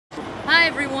Hi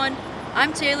everyone,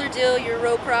 I'm Taylor Dill, your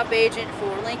row crop agent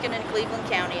for Lincoln and Cleveland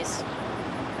counties.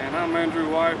 And I'm Andrew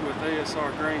White with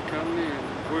ASR Grain Company,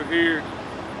 and we're here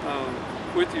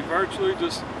with you virtually,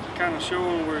 just kind of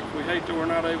showing we hate that we're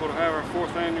not able to have our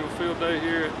 4th annual field day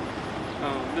here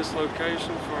at this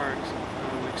location for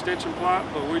our extension plot,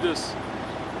 but we just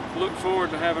look forward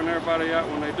to having everybody out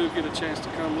when they do get a chance to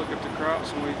come look at the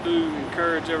crops, and we do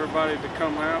encourage everybody to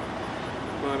come out.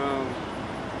 But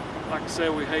like I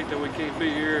said, we hate that we can't be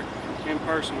here in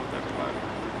person with everybody.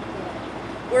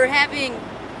 We're having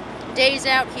days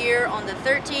out here on the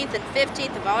 13th and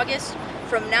 15th of August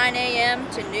from 9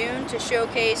 a.m. to noon to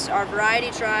showcase our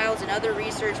variety trials and other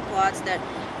research plots that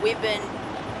we've been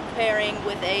pairing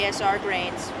with ASR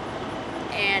grains.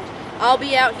 And I'll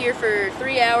be out here for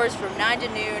 3 hours from 9 to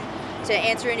noon to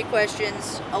answer any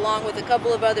questions, along with a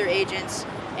couple of other agents,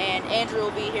 and Andrew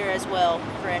will be here as well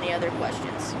for any other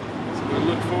questions. So we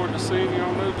look forward to seeing you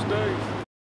on those days.